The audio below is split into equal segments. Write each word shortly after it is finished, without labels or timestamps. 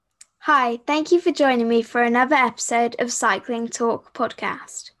Hi, thank you for joining me for another episode of Cycling Talk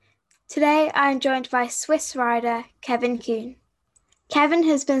podcast. Today I am joined by Swiss rider Kevin Kuhn. Kevin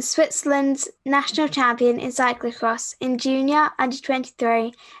has been Switzerland's national champion in cyclocross in junior, under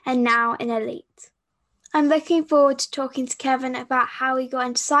 23 and now in elite. I'm looking forward to talking to Kevin about how he got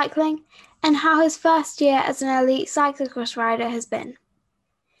into cycling and how his first year as an elite cyclocross rider has been.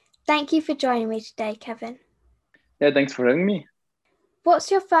 Thank you for joining me today, Kevin. Yeah, thanks for having me.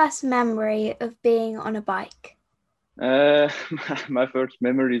 What's your first memory of being on a bike? My first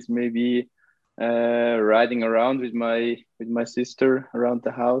memory is maybe riding around with my sister around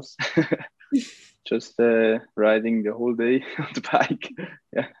the house, just riding the whole day on the bike.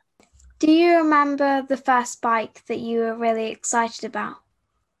 Yeah. Do you remember the first bike that you were really excited about?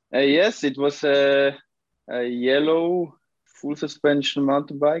 Yes, it was a yellow full suspension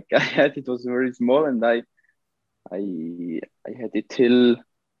mountain bike. I had it was very small, and I had it till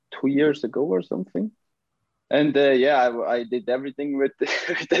 2 years ago or something. And I did everything with,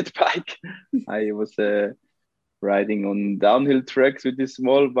 with that bike. I was riding on downhill tracks with these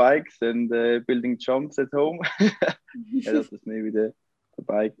small bikes and building jumps at home. Yeah, that was maybe the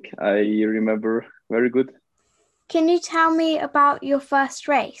bike I remember very good. Can you tell me about your first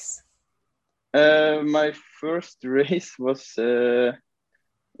race? My first race was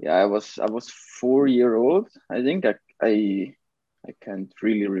I was 4 year old. I think I can't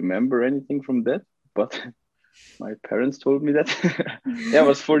really remember anything from that, but my parents told me that. Yeah, I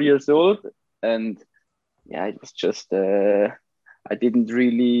was 4 years old, and yeah, it was just I didn't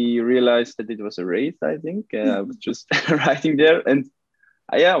really realize that it was a race. I think I was just riding there, and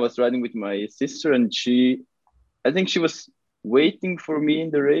I was riding with my sister, and I think she was waiting for me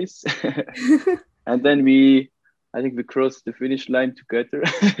in the race, and then I think we crossed the finish line together,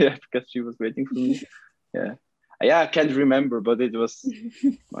 yeah, because she was waiting for me. Yeah, yeah, I can't remember, but it was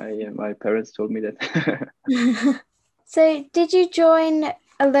my parents told me that. So, did you join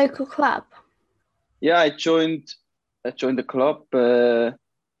a local club? Yeah, I joined the club, VC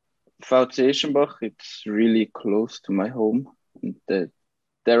Eschenbach. It's really close to my home, and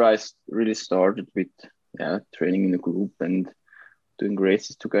there really started with training in a group and doing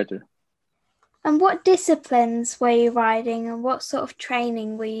races together. And what disciplines were you riding and what sort of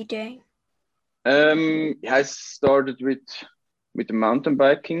training were you doing? I started with the mountain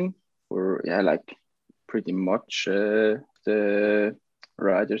biking for like pretty much the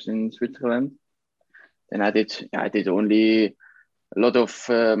riders in Switzerland. And I did only a lot of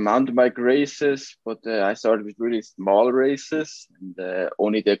mountain bike races, but I started with really small races and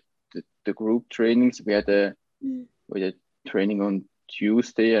only the group trainings. We had training on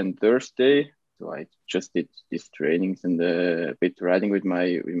Tuesday and Thursday, so I just did these trainings and a bit riding with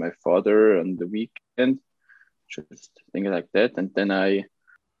my father on the weekend, just things like that. And then I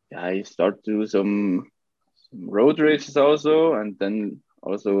started to do some road races also, and then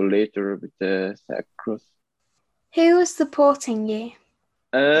also later with the cyclocross. Who was supporting you?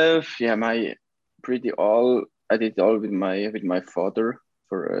 My pretty all I did all with my father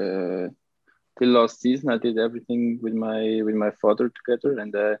for till last season. I did everything with my father together,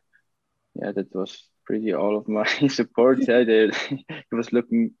 and that was pretty all of my support. Yeah, it was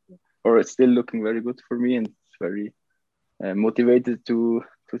looking or it's still looking very good for me, and it's very motivated to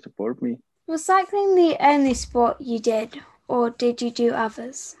support me. Was cycling the only sport you did, or did you do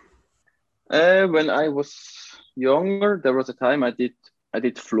others? When I was younger, there was a time I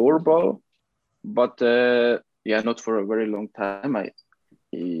did floorball, but not for a very long time. I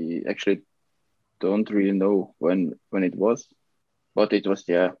actually don't really know when it was, but it was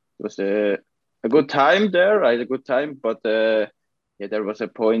a good time there. I had a good time, but there was a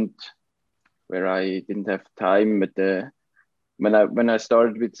point where I didn't have time at the when I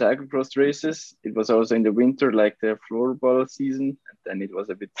started with cyclocross races. It was also in the winter, like the floorball season, and then it was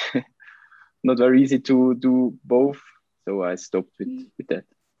a bit not very easy to do both. So I stopped with that.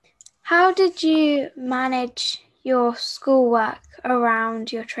 How did you manage your schoolwork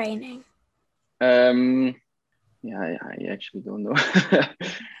around your training? Um, I actually don't know.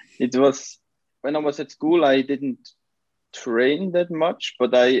 It was when I was at school, I didn't train that much,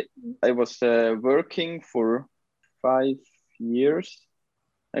 but I was working for 5 years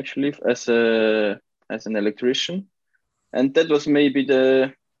actually as an electrician, and that was maybe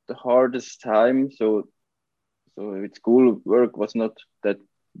the hardest time. So with school work was not that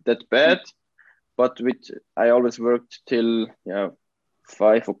bad, but with I always worked till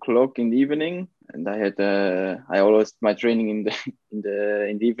 5 o'clock in the evening, and I always my training in the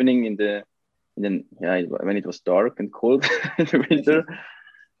in the evening when it was dark and cold in the winter,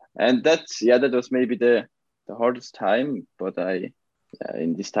 and that was maybe the hardest time. But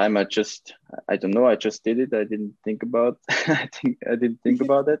in this time, I don't know, I just did it. I didn't think about, I didn't think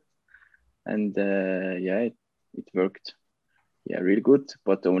about it. And it worked. Yeah, really good.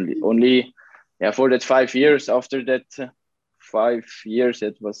 But only, yeah, for that 5 years, after that 5 years,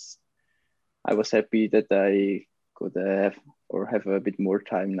 I was happy that I could have a bit more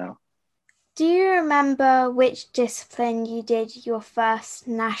time now. Do you remember which discipline you did your first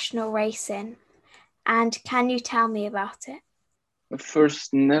national race in? And can you tell me about it? The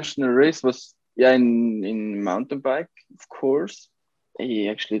first national race was in mountain bike, of course. I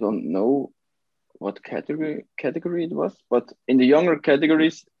actually don't know what category it was, but in the younger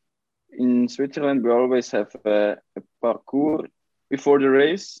categories in Switzerland, we always have a parcours before the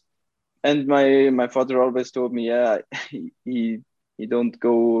race. And my father always told me, yeah, he don't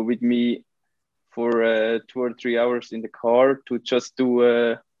go with me for 2 or 3 hours in the car to just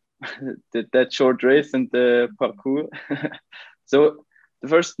do that short race and the parcours. So the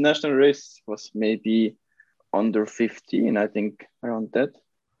first national race was maybe under 15, I think, around that.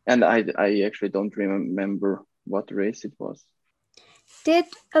 And I actually don't remember what race it was. Did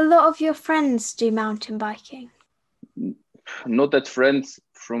a lot of your friends do mountain biking? Not that friends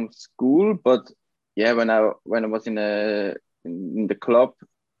from school, but yeah, when I was in the club,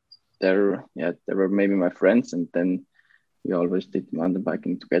 there were maybe my friends, and then we always did mountain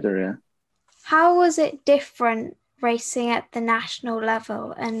biking together. Yeah. How was it different racing at the national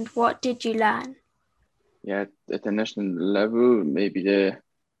level, and what did you learn? Yeah, at the national level, maybe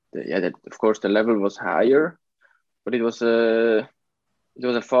that of course the level was higher, but it was a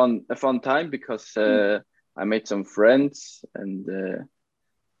fun time because I made some friends, and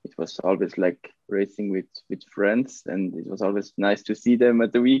it was always like racing with friends, and it was always nice to see them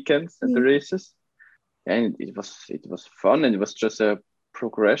at the weekends at the races. And it was fun, and it was just a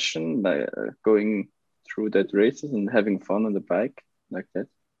progression by going through that races and having fun on the bike like that.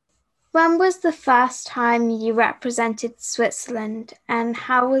 When was the first time you represented Switzerland, and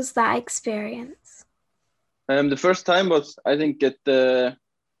how was that experience? The first time was, I think, at the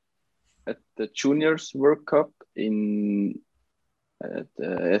Juniors World Cup at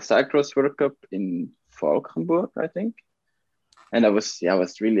the Cycross World Cup in Falkenburg, I think. And I was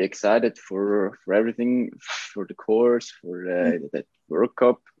really excited for everything, for the course, for that World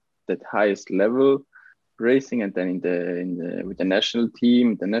Cup, that highest level racing, and then with the national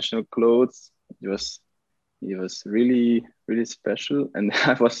team, the national clothes. It was really really special, and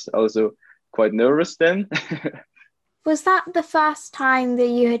I was also quite nervous then. Was that the first time that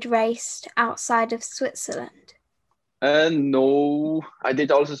you had raced outside of Switzerland? No, I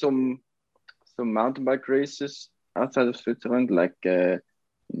did also some mountain bike races outside of Switzerland, like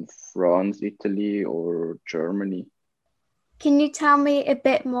in France, Italy, or Germany. Can you tell me a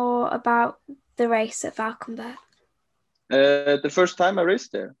bit more about the race at Valkenburg? The first time I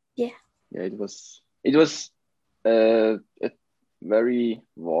raced there. Yeah. Yeah, it was a very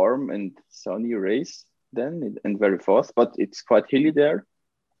warm and sunny race then, and very fast, but it's quite hilly there.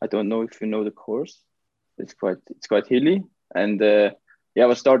 I don't know if you know the course. It's quite hilly, and I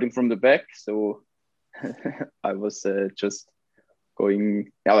was starting from the back, so I was just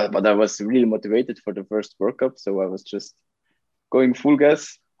going. Yeah, but I was really motivated for the first World Cup, so I was just going full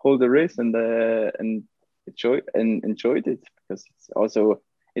gas, whole the race, and enjoyed it, because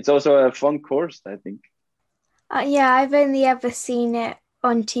it's also a fun course, I think. Yeah, I've only ever seen it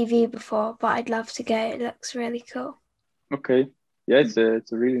on TV before, but I'd love to go. It looks really cool. Okay, yeah, it's a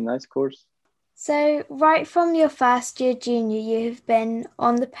really nice course. So, right from your first year junior, you have been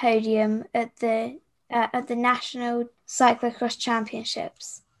on the podium at the National Cyclocross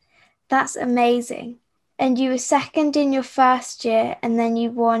Championships. That's amazing. And you were second in your first year, and then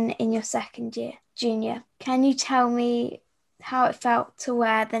you won in your second year, junior. Can you tell me how it felt to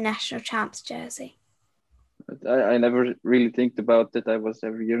wear the national champs jersey? I never really think about that I was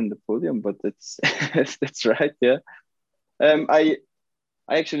every year in the podium, but that's that's right. Yeah. I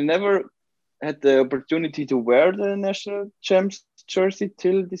actually never had the opportunity to wear the national champs jersey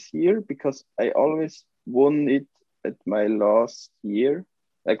till this year, because I always won it at my last year,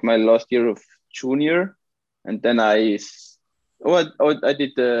 like my last year of junior, and then I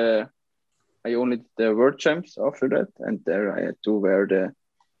did I only did the world champs after that, and there I had to wear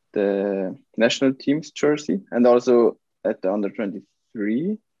the national team's jersey, and also at the under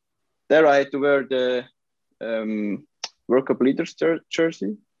 23, there I had to wear the World Cup leaders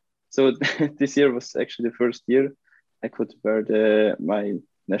jersey. So this year was actually the first year I could wear my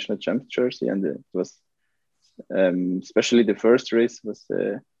national champs jersey, and it was especially the first race was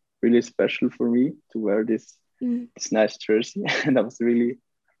really special for me to wear this nice jersey, and I was really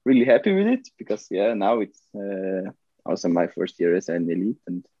really happy with it, because now also my first year as an elite,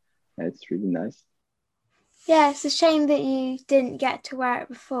 and it's really nice. Yeah, it's a shame that you didn't get to wear it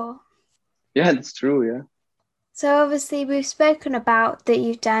before. Yeah, that's true. Yeah. So obviously we've spoken about that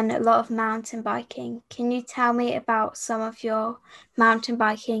you've done a lot of mountain biking. Can you tell me about some of your mountain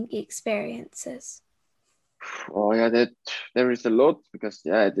biking experiences? Oh yeah, that there is a lot because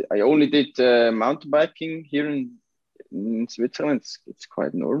I only did mountain biking here in Switzerland. It's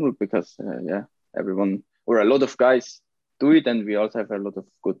quite normal because everyone or a lot of guys do it, and we also have a lot of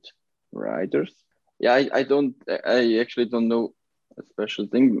good riders. Yeah, I actually don't know a special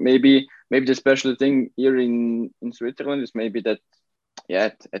thing. Maybe the special thing here in Switzerland is maybe that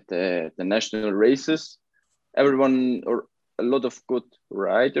at the national races, everyone or a lot of good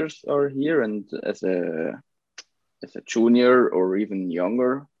riders are here, and as a junior or even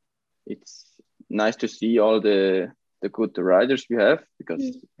younger, it's nice to see all the good riders we have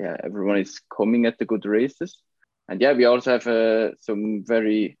because everyone is coming at the good races, and we also have some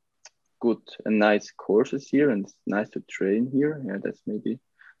very good and nice courses here, and it's nice to train here. Yeah, that's maybe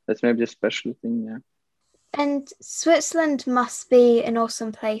a special thing. Yeah. And Switzerland must be an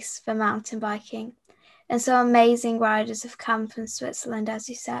awesome place for mountain biking. And so amazing riders have come from Switzerland, as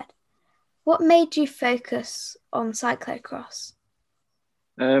you said. What made you focus on cyclocross?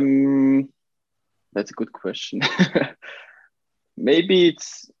 That's a good question. Maybe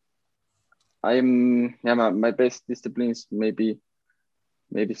it's I'm yeah my best discipline is maybe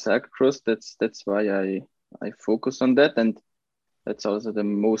cyclocross. That's why I focus on that, and that's also the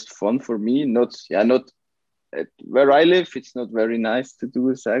most fun for me. Not where I live. It's not very nice to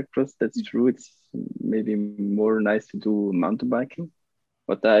do cyclocross. That's true. It's maybe more nice to do mountain biking.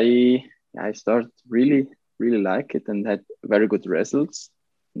 But I started really like it and had very good results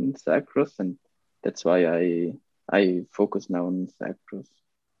in cyclocross, and that's why I focus now on cyclocross.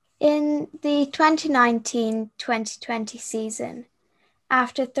 In the 2019-2020 season,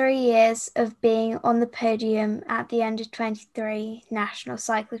 after 3 years of being on the podium at the under-23 National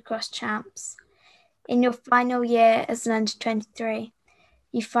Cyclocross Champs, in your final year as an under-23,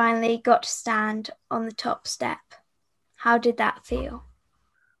 you finally got to stand on the top step. How did that feel?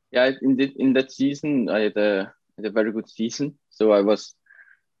 Yeah, in that season, I had a very good season. So I was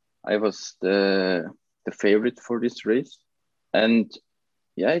the favorite for this race, and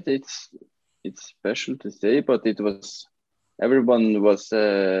it's special to say, but it was everyone was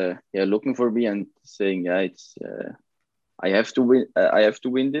looking for me and saying it's I have to win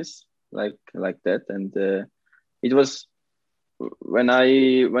this like that, and it was when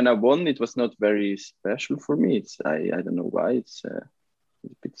I won, it was not very special for me. I don't know why it's a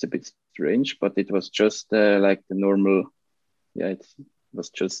bit strange, but it was just like the normal. It was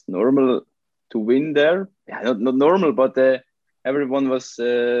just normal to win there. Yeah, not normal, but everyone was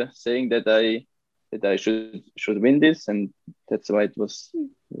saying that I should win this, and that's why it was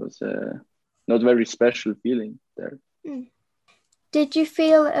not very special feeling there. Did you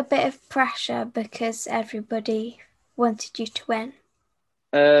feel a bit of pressure because everybody wanted you to win?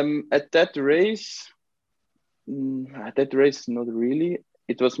 At that race, not really.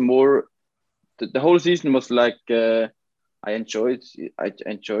 It was more the whole season was like I enjoyed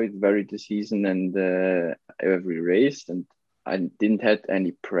very the season and every race, and I didn't had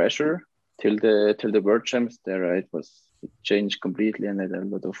any pressure till the World Champs. There it changed completely, and I had a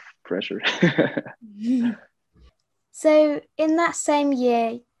lot of pressure. So in that same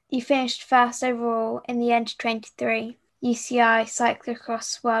year, you finished first overall in the under-23 UCI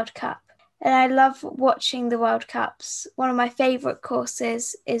Cyclocross World Cup. And I love watching the World Cups. One of my favourite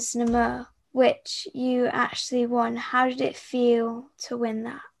courses is Namur, which you actually won. How did it feel to win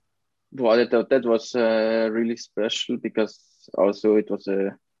that? Well, that was really special because also it was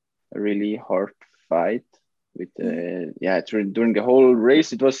a really hard fight with during the whole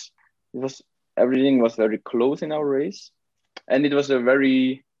race it was everything was very close in our race, and it was a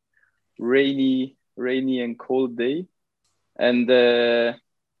very rainy and cold day, and I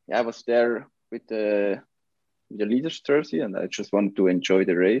was there with the leader's jersey, and I just wanted to enjoy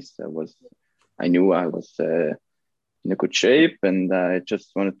the race. I knew I was in a good shape, and I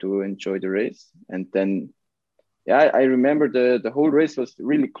just wanted to enjoy the race. And then I remember the whole race was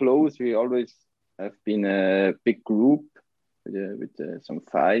really close. We always have been a big group with some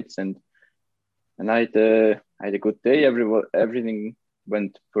fights, and I had a good day. Everything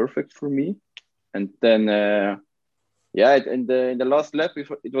went perfect for me. And then in the last lap,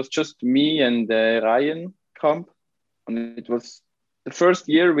 it was just me and Ryan Kamp, and it was the first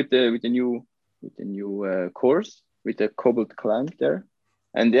year with the new course with the cobbled climb there.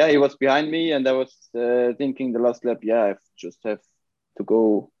 And he was behind me, and I was thinking the last lap, I just have to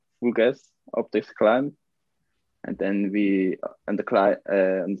go full gas up this climb. And then we on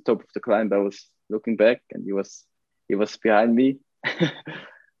on the top of the climb, I was looking back, and he was behind me.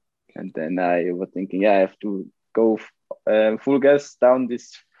 And then I was thinking, yeah, I have to go full gas down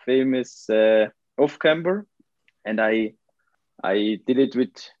this famous off camber, and I did it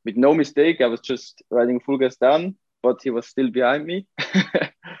with no mistake. I was just riding full gas down, but he was still behind me.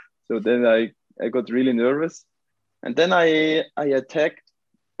 So then I got really nervous, and then I attacked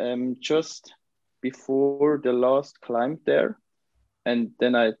just before the last climb there, and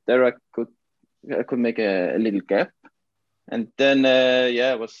then I could make a little gap, and then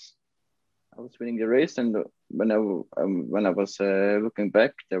yeah, I was winning the race, and when I was looking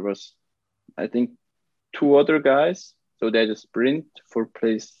back, there was, I think, two other guys. So they had a sprint for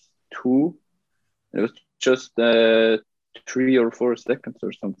place two. It was just 3 or 4 seconds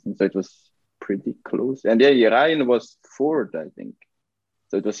or something. So it was pretty close. And yeah, Ryan was fourth, I think.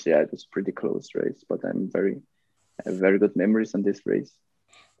 So it was pretty close race. But I have very good memories on this race.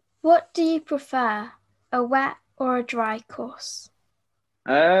 What do you prefer, a wet or a dry course?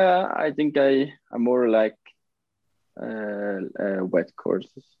 I think I'm more like wet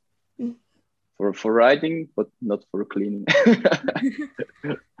courses. For riding, but not for cleaning.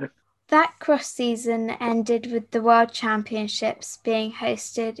 That cross season ended with the World Championships being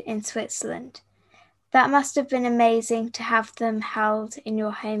hosted in Switzerland. That must have been amazing to have them held in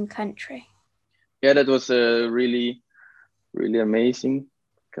your home country. Yeah, that was really, really amazing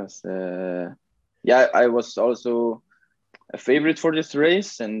because, yeah, I was also a favorite for this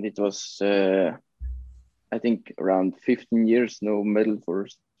race, and it was, I think, around 15 years no medal for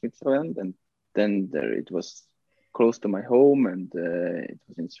Switzerland, and then it was close to my home, and it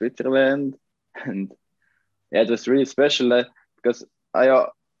was in Switzerland, and yeah, it was really special because I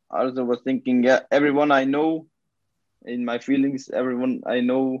also was thinking, yeah, everyone I know in my feelings, everyone I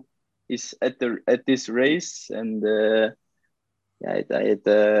know is at this race, and yeah,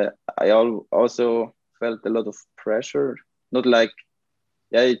 I also felt a lot of pressure. Not like,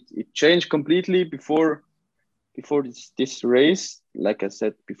 yeah, it changed completely before this race. Like I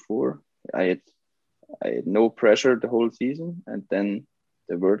said before, I had no pressure the whole season, and then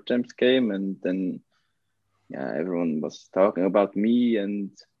the World Champs came, and then yeah, everyone was talking about me,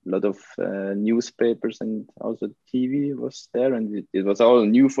 and a lot of newspapers and also TV was there, and it was all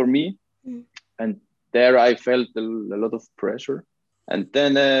new for me. And there I felt a lot of pressure. And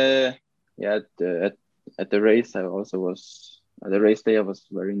then yeah, at the race I also was at the race day I was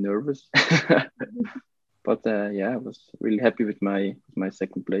very nervous. But yeah, I was really happy with my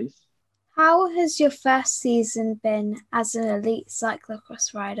second place. How has your first season been as an elite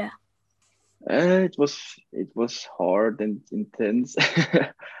cyclocross rider? It was hard and intense.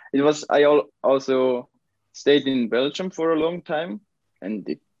 I also stayed in Belgium for a long time, and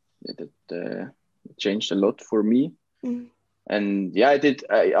it changed a lot for me. And yeah,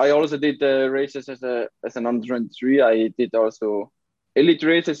 I also did races as an under 23. I did also elite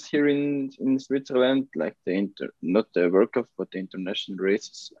races here in Switzerland, like not the World Cup, but the international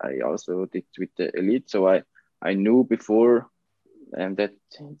races. I also did with the elite, so I knew before that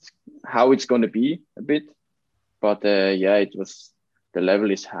how it's going to be a bit. But yeah, the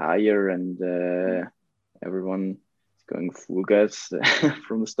level is higher, and everyone is going full gas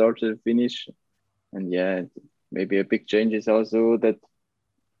from the start to the finish. And yeah, maybe a big change is also that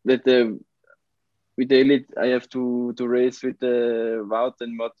with the elite I have to race with Wout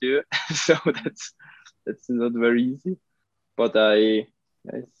and Mathieu, so that's not very easy. But it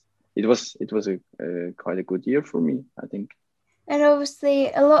was quite a good year for me, I think. And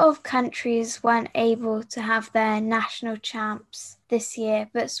obviously, a lot of countries weren't able to have their national champs this year,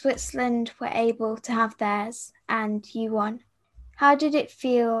 but Switzerland were able to have theirs, and you won. How did it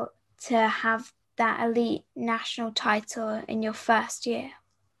feel to have that elite national title in your first year?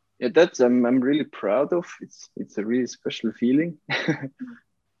 Yeah, that's I'm really proud of. It's a really special feeling. I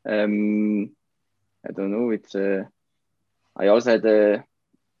don't know. I also had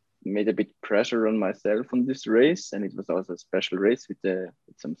made a bit pressure on myself on this race, and it was also a special race with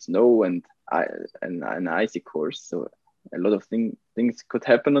some snow and an icy course. So a lot of things could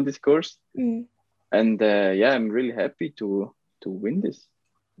happen on this course. And yeah, I'm really happy to win this.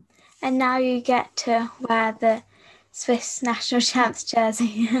 And now you get to wear the Swiss national champs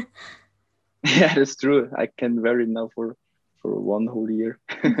jersey. Yeah, that's true. I can wear it now for one whole year.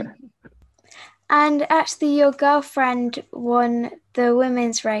 And actually, your girlfriend won the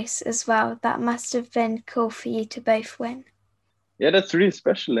women's race as well. That must have been cool for you to both win. Yeah, that's really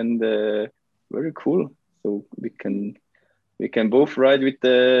special and very cool. So we can both ride with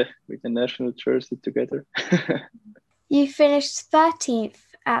the national jersey together. You finished 13th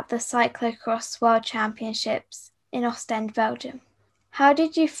at the Cyclocross World Championships in Ostend, Belgium. How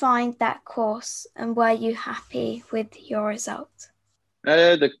did you find that course and were you happy with your result?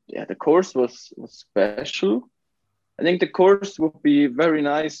 The course was special. I think the course would be very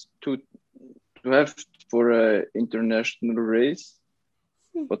nice to have for an international race,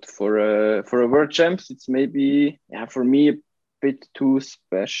 but for a world champs, it's maybe for me a bit too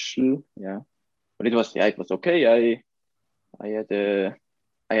special. But it was okay. I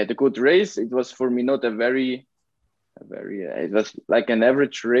had a good race. It was for me not a very it was like an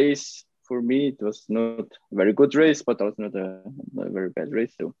average race for me. It was not a very good race, but also not a very bad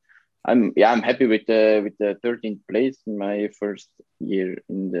race. So I'm happy with the 13th place in my first year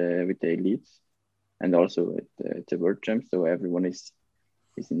with the elites, and also at the world champs. So everyone is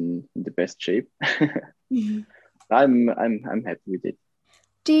in the best shape. Mm-hmm. I'm happy with it.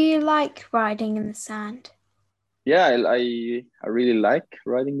 Do you like riding in the sand? Yeah, I really like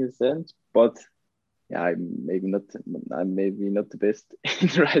riding in the sand, but I'm maybe not the best in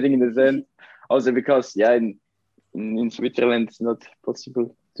riding in the sand. Also because in Switzerland it's not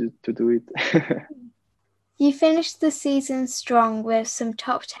possible to do it. You finished the season strong with some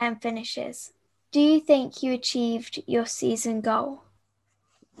top 10 finishes. Do you think you achieved your season goal?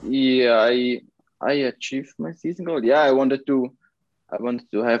 Yeah, I achieved my season goal. Yeah, I wanted to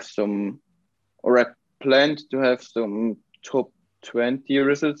have some, or I planned to have some top 20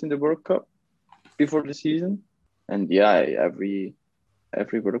 results in the World Cup before the season. And every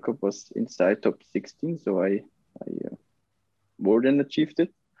World Cup was inside top 16, so I more than achieved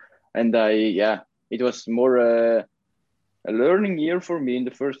it. And it was more a learning year for me in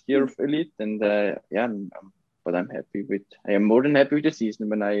the first year of elite. And but I am more than happy with the season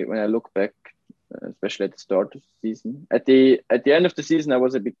when I look back, especially at the start of the season. At the end of the season, I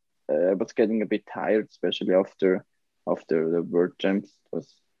was getting a bit tired, especially after the World Champs. It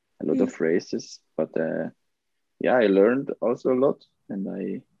was a lot of races, but I learned also a lot, and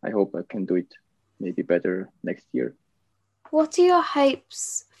I hope I can do it maybe better next year. What are your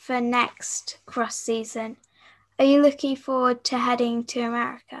hopes for next cross season? Are you looking forward to heading to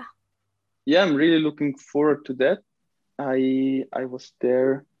America? Yeah, I'm really looking forward to that. I was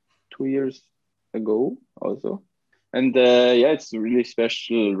there 2 years ago also, and it's really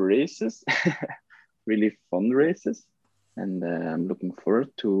special races, really fun races, and I'm looking forward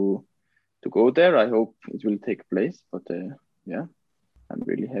to go there. I hope it will take place, but I'm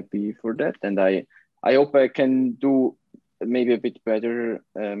really happy for that, and I hope I can do maybe a bit better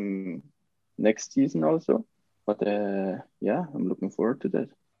next season also. But I'm looking forward to that.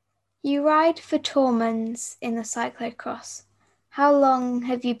 You ride for Tormans in the cyclocross. How long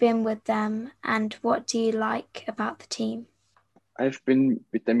have you been with them, and what do you like about the team? I've been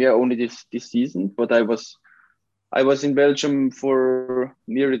with them only this season, but I was in Belgium for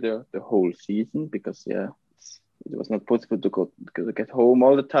nearly the whole season because it was not possible to get home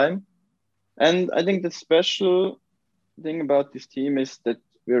all the time. And I think the special thing about this team is that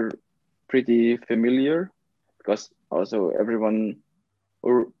we're pretty familiar because also everyone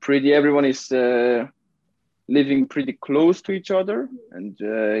is living pretty close to each other, and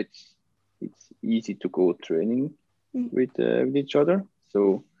it's easy to go training with each other.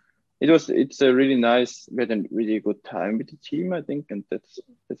 So it's a really nice. We had a really good time with the team, I think, and that's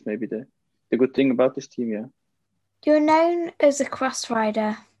maybe the good thing about this team. Yeah. You're known as a cross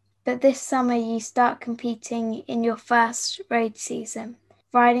rider, but this summer you start competing in your first road season,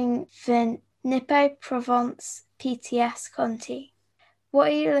 riding for Nippo Provence PTS Conti. What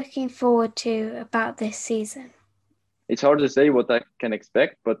are you looking forward to about this season? It's hard to say what I can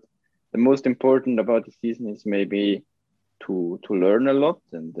expect, but the most important about the season is maybe to learn a lot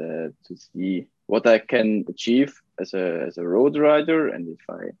and to see what I can achieve as a road rider, and if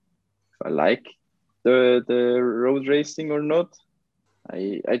I like the road racing or not.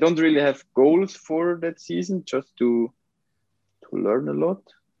 I don't really have goals for that season, just to learn a lot.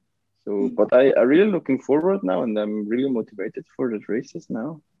 So, but I really looking forward now, and I'm really motivated for the races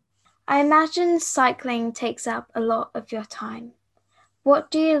now. I imagine cycling takes up a lot of your time. What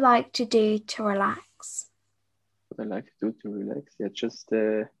do you like to do to relax? What I like to do to relax, just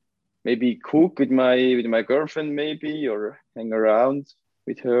maybe cook with my girlfriend, maybe, or hang around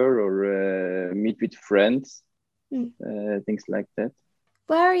with her, or meet with friends, things like that.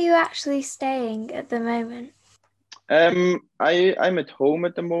 Where are you actually staying at the moment? I'm at home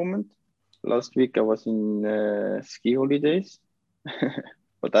at the moment. Last week I was in ski holidays,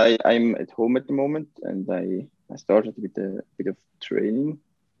 but I'm at home at the moment, and I started with a bit of training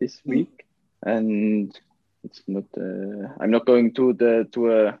this week, and it's not. I'm not going to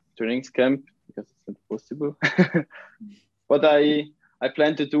a training camp because it's not possible. But I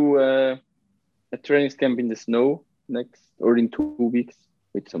plan to do a training camp in the snow in 2 weeks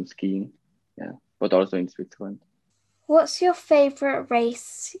with some skiing. Yeah, but also in Switzerland. What's your favourite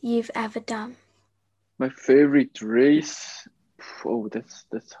race you've ever done? My favorite race. Oh,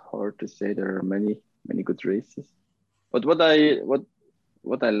 that's hard to say. There are many good races. But what I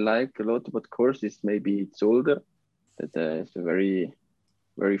like a lot about course is maybe Zolder. That it's a very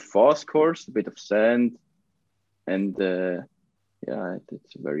very fast course, a bit of sand, and yeah,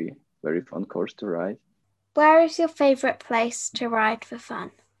 it's a very very fun course to ride. Where is your favourite place to ride for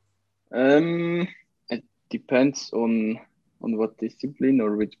fun? It depends on what discipline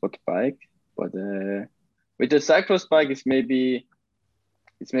or with what bike, but with the cyclocross bike, it's maybe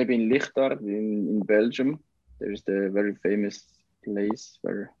in Lichtard in Belgium. There's the very famous place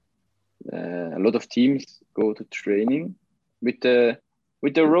where a lot of teams go to training. With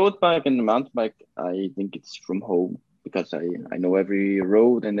the road bike and the mountain bike, I think it's from home because I know every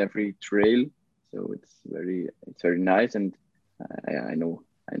road and every trail, so it's very nice, and I know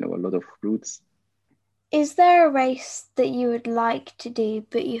a lot of routes. Is there a race that you would like to do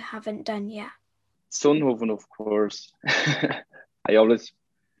but you haven't done yet? Zonhoven, of course. I always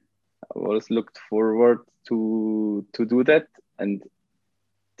looked forward to do that, and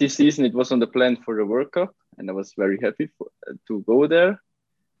this season it was on the plan for the World Cup, and I was very happy to go there.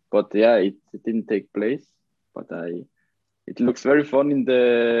 But yeah, it didn't take place. But it looks very fun in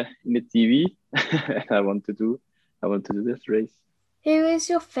the TV. And I want to do this race. Who is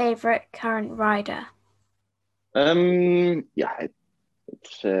your favourite current rider? Yeah,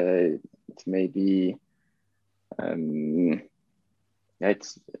 it's maybe yeah,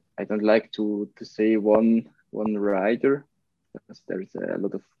 I don't like to say one rider because there's a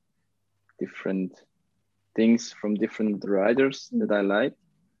lot of different things from different riders that I like.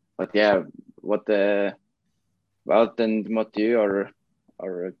 But yeah, what Wout and Mathieu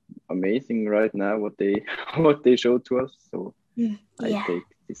are amazing right now. What they show to us. So Yeah. I take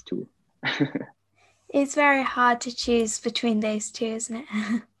these two. It's very hard to choose between those two, isn't it?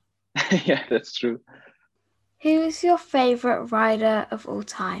 Yeah, that's true. Who is your favourite rider of all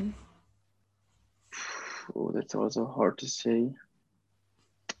time? Oh, that's also hard to say.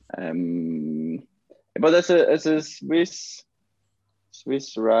 But as a Swiss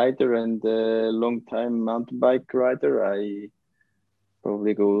rider and a long time mountain bike rider, I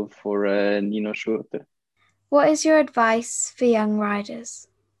probably go for Nino Schurter. What is your advice for young riders?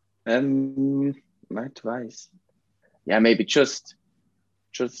 My advice, yeah, maybe just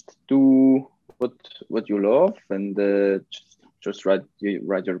do what you love and just ride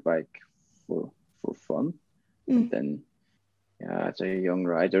your bike for fun. And then, yeah, as a young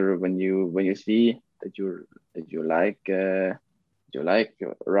rider, when you see that you like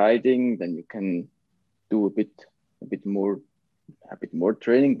riding, then you can do a bit more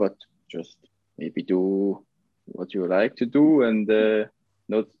training, but just maybe do what you like to do and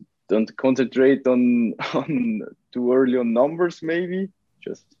don't concentrate on too early on numbers. Maybe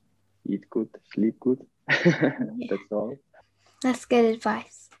just eat good, sleep good. That's all. That's good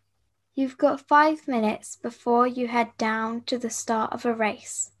advice. You've got 5 minutes before you head down to the start of a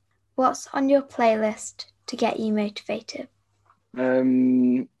race. What's on your playlist to get you motivated?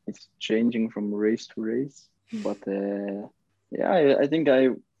 It's changing from race to race, but yeah, I think I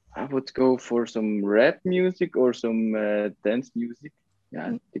would go for some rap music or some dance music.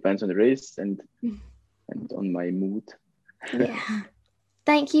 Yeah, depends on the race and on my mood. Yeah.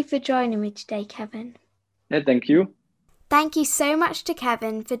 Thank you for joining me today, Kevin. Yeah, thank you. Thank you so much to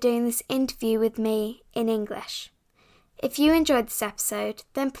Kevin for doing this interview with me in English. If you enjoyed this episode,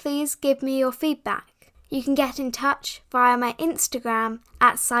 then please give me your feedback. You can get in touch via my Instagram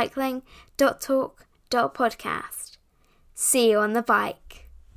at cycling.talk.podcast. See you on the bike.